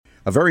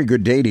A very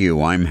good day to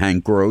you. I'm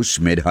Hank Gross,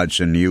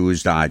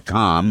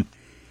 MidHudsonNews.com.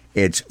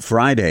 It's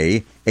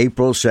Friday,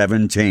 April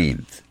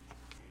 17th.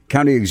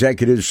 County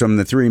executives from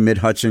the three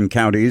Mid-Hudson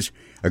counties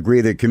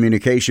agree that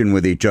communication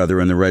with each other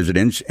and the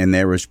residents in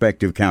their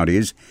respective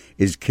counties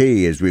is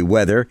key as we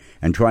weather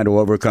and try to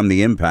overcome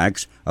the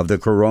impacts of the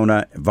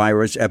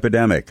coronavirus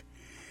epidemic.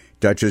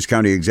 Dutchess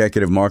County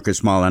Executive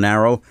Marcus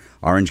Molinaro,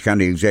 Orange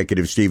County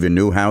Executive Stephen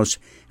Newhouse,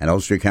 and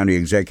Ulster County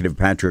Executive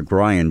Patrick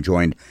Ryan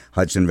joined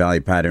Hudson Valley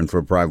Pattern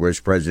for Progress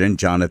President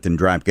Jonathan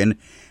Drapkin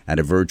at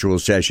a virtual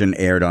session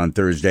aired on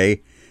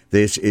Thursday.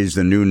 This is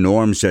the new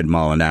norm, said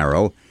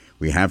Molinaro.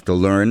 We have to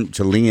learn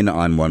to lean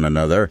on one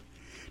another.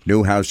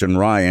 Newhouse and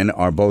Ryan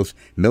are both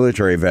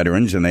military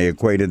veterans, and they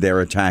equated their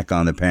attack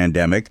on the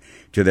pandemic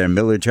to their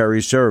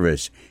military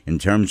service in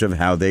terms of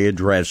how they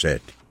address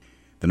it.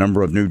 The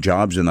number of new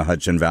jobs in the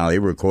Hudson Valley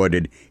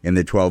recorded in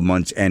the 12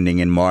 months ending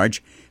in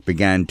March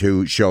began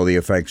to show the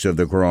effects of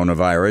the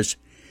coronavirus.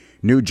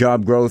 New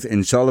job growth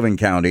in Sullivan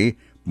County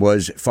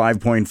was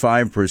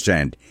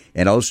 5.5%,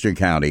 in Ulster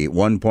County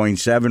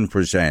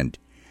 1.7%.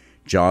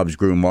 Jobs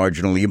grew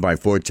marginally by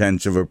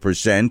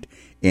 0.4%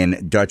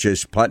 in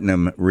Dutchess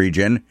Putnam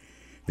region.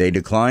 They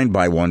declined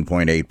by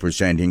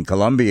 1.8% in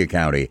Columbia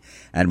County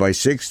and by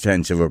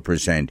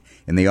 0.6%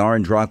 in the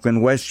Orange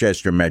Rockland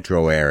Westchester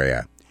metro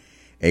area.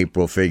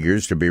 April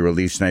figures to be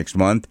released next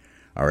month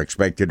are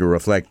expected to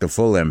reflect the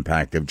full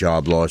impact of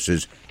job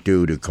losses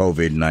due to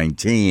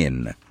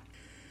COVID-19.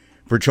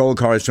 Patrol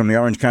cars from the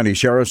Orange County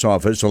Sheriff's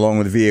Office, along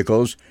with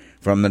vehicles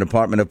from the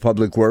Department of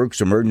Public Works,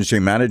 Emergency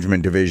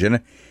Management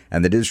Division,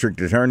 and the District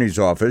Attorney's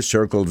Office,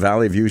 circled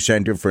Valley View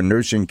Center for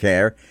Nursing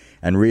Care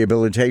and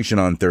Rehabilitation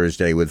on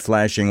Thursday with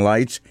flashing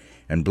lights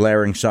and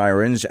blaring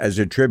sirens as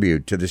a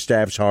tribute to the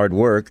staff's hard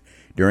work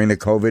during the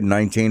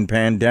COVID-19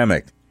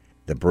 pandemic.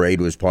 The parade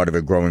was part of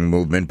a growing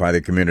movement by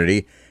the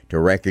community to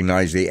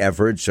recognize the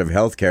efforts of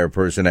healthcare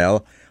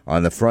personnel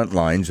on the front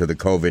lines of the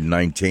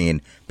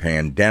COVID-19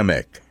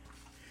 pandemic.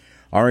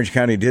 Orange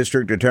County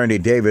District Attorney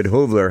David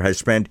Hoovler has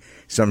spent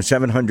some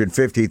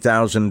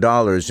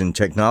 $750,000 in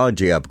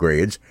technology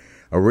upgrades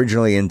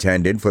originally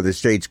intended for the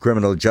state's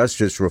criminal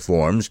justice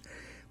reforms,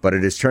 but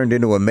it has turned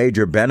into a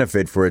major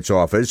benefit for its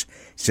office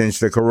since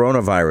the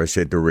coronavirus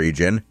hit the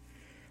region.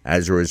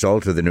 As a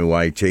result of the new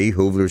IT,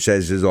 Hoovler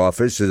says his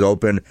office is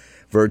open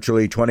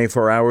virtually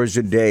 24 hours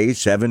a day,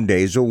 7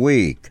 days a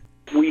week.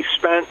 We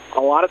spent a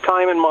lot of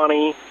time and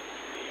money,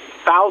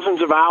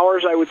 thousands of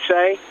hours, I would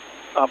say,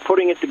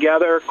 putting it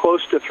together,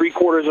 close to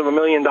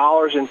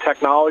 $750,000 in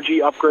technology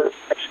upgrades,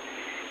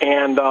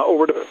 and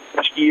over the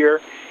past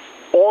year,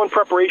 all in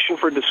preparation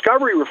for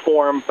discovery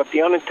reform, but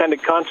the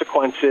unintended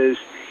consequences,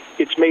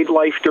 it's made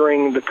life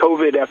during the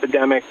COVID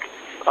epidemic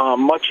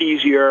much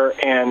easier,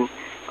 and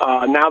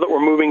now that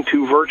we're moving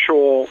to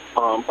virtual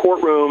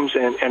courtrooms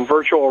and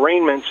virtual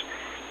arraignments,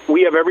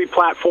 we have every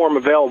platform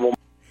available.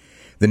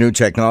 The new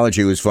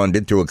technology was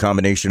funded through a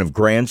combination of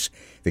grants,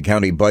 the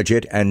county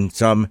budget, and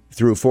some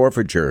through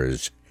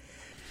forfeitures.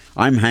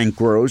 I'm Hank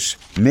Gross,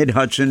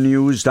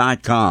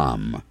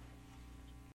 MidHudsonNews.com.